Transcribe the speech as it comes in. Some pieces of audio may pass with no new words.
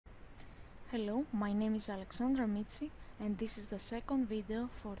Hello, my name is Alexandra Mitzi, and this is the second video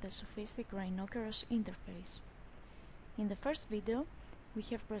for the Sophistic Rhinoceros interface. In the first video, we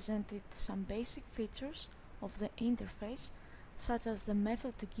have presented some basic features of the interface, such as the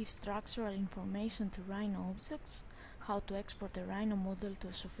method to give structural information to Rhino objects, how to export a Rhino model to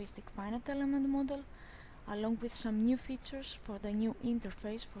a Sophistic finite element model, along with some new features for the new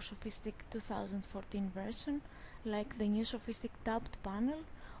interface for Sophistic 2014 version, like the new Sophistic tabbed panel,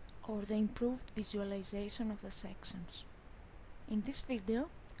 or the improved visualization of the sections. In this video,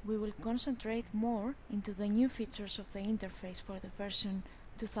 we will concentrate more into the new features of the interface for the version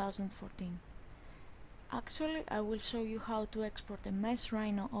 2014. Actually, I will show you how to export a mesh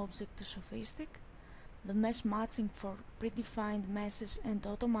Rhino object to Sophistic, the mesh matching for predefined meshes and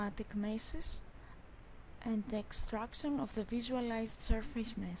automatic meshes, and the extraction of the visualized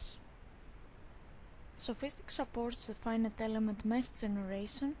surface mesh. Sophistic supports the finite element mesh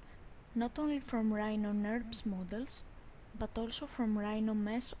generation not only from Rhino NURBS models, but also from Rhino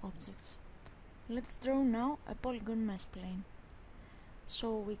mesh objects. Let's draw now a polygon mesh plane.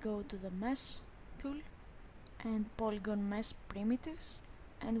 So we go to the Mesh tool and Polygon Mesh Primitives,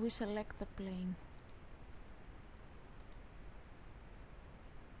 and we select the plane.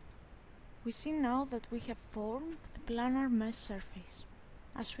 We see now that we have formed a planar mesh surface.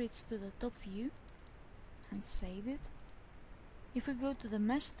 I switch to the top view and shade it. If we go to the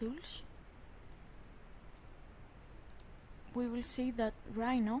Mesh tools, we will see that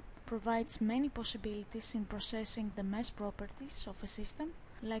Rhino provides many possibilities in processing the mesh properties of a system,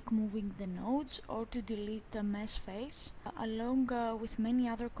 like moving the nodes or to delete a mesh face, along with many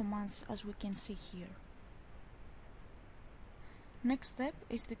other commands, as we can see here. Next step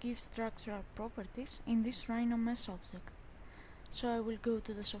is to give structural properties in this Rhino mesh object. So I will go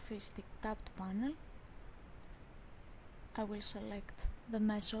to the Sophistic tabbed panel. I will select the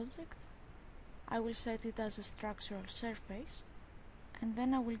mesh object. I will set it as a structural surface, and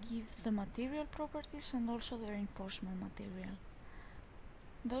then I will give the material properties and also the reinforcement material.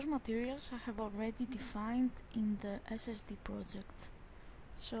 Those materials I have already defined in the SSD project.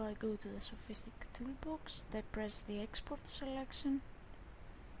 So I go to the Sophistic toolbox, I press the export selection,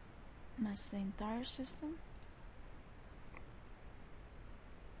 mesh the entire system,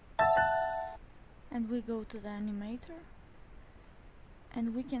 and we go to the animator,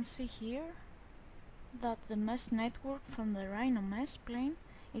 and we can see here that the mesh network from the Rhino mesh plane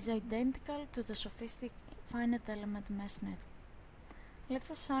is identical to the Sophistic finite element mesh network. Let's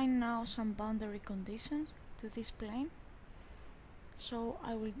assign now some boundary conditions to this plane. So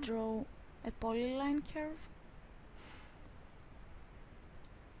I will draw a polyline curve.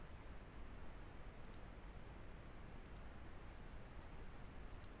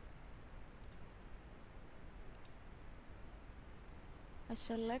 I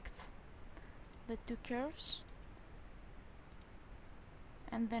select the two curves,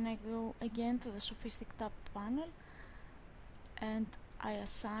 and then I go again to the Sophistic tab panel and I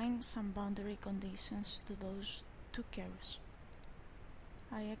assign some boundary conditions to those two curves.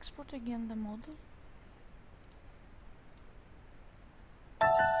 I export again the model,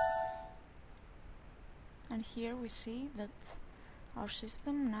 and here we see that our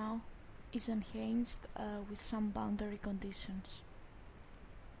system now is enhanced with some boundary conditions.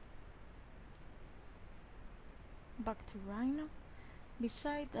 Back to Rhino.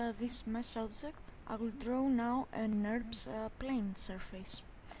 Beside this mesh object, I will draw now a NURBS plane surface.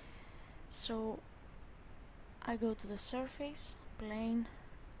 So I go to the surface, plane,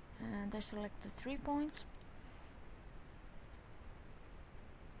 and I select the 3 points.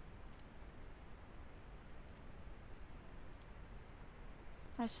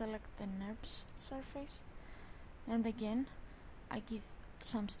 I select the NURBS surface, and again I give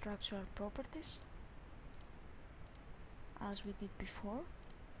some structural properties as we did before,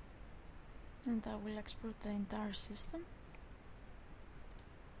 and I will export the entire system.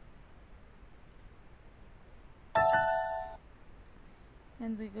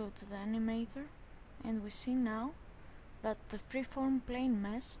 And we go to the animator, and we see now that the freeform plane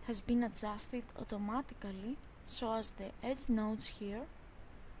mesh has been adjusted automatically so as the edge nodes here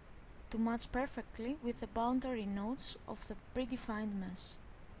to match perfectly with the boundary nodes of the predefined mesh.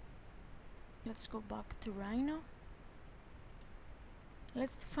 Let's go back to Rhino.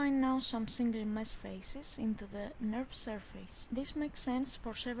 Let's define now some single mesh faces into the NURBS surface. This makes sense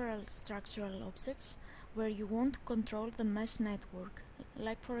for several structural objects where you want to control the mesh network,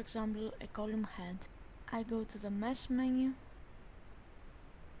 like for example a column head. I go to the mesh menu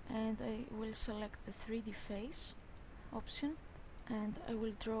and I will select the 3D face option, and I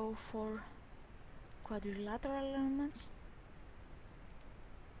will draw 4 quadrilateral elements.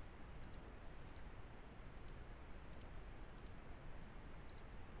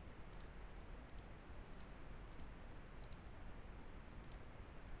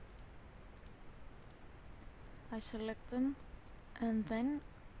 I select them and then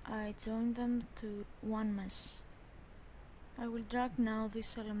I join them to one mesh. I will drag now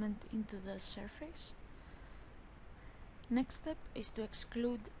this element into the surface. Next step is to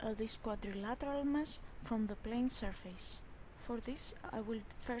exclude this quadrilateral mesh from the plane surface. For this, I will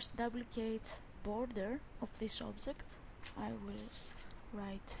first duplicate the border of this object. I will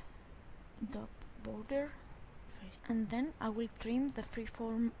write dot border and then I will trim the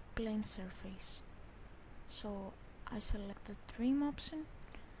freeform plane surface. So I select the trim option,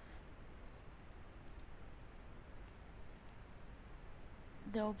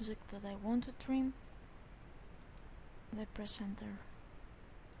 the object that I want to trim, I press enter.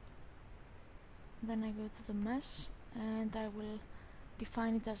 Then I go to the mesh and I will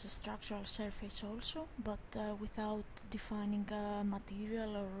define it as a structural surface also, but without defining a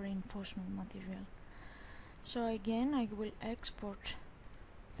material or reinforcement material. So again I will export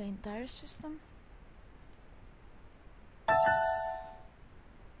the entire system.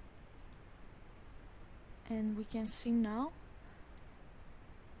 And we can see now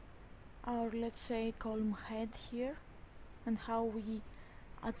our, let's say, column head here and how we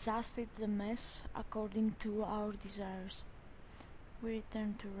adjusted the mesh according to our desires. We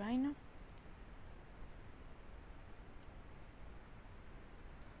return to Rhino.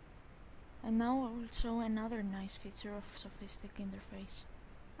 And now I will show another nice feature of Sophistic interface.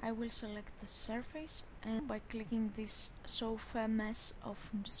 I will select the surface and by clicking this Show Mesh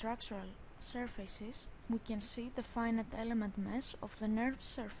of structural surfaces, we can see the finite element mesh of the NURB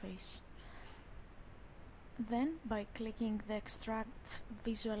surface. Then by clicking the Extract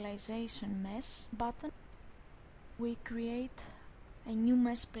Visualization Mesh button, we create a new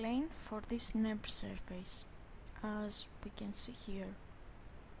mesh plane for this NURB surface, as we can see here.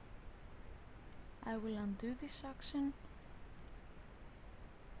 I will undo this action.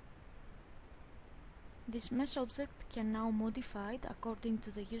 This mesh object can now be modified according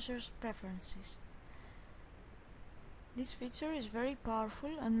to the user's preferences. This feature is very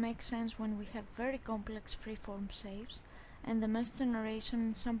powerful and makes sense when we have very complex freeform shapes and the mesh generation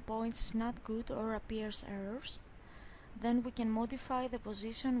in some points is not good or appears errors. Then we can modify the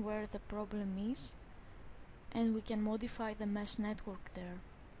position where the problem is and we can modify the mesh network there.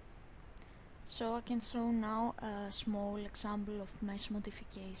 So I can show now a small example of mesh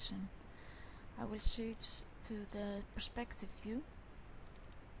modification. I will switch to the perspective view.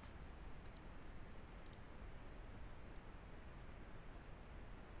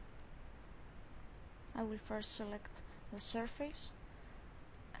 I will first select the surface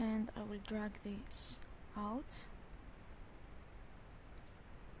and I will drag this out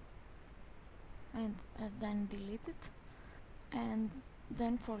and then delete it. And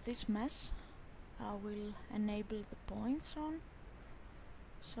then for this mesh I will enable the points on,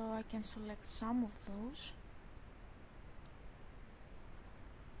 so I can select some of those.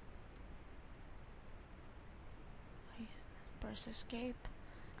 I press escape.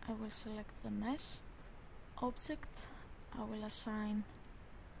 I will select the mesh object. I will assign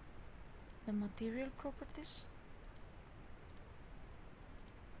the material properties.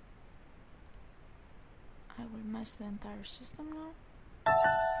 I will mesh the entire system now.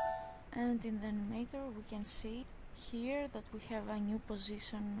 And in the animator we can see here that we have a new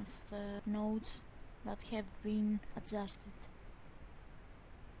position of the nodes that have been adjusted.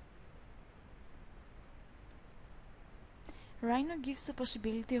 Rhino gives the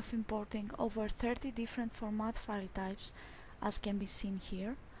possibility of importing over 30 different format file types, as can be seen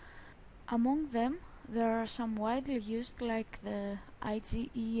here. Among them there are some widely used like the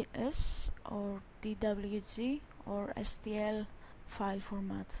IGES or DWG or STL file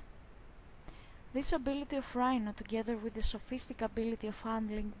format. This ability of Rhino, together with the Sophistic ability of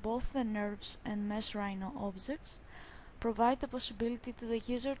handling both the NURBS and Mesh Rhino objects, provide the possibility to the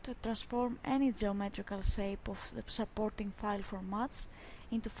user to transform any geometrical shape of the supporting file formats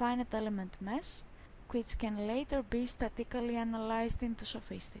into finite element mesh, which can later be statically analyzed into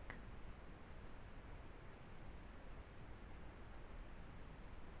Sophistic.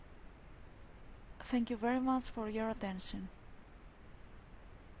 Thank you very much for your attention.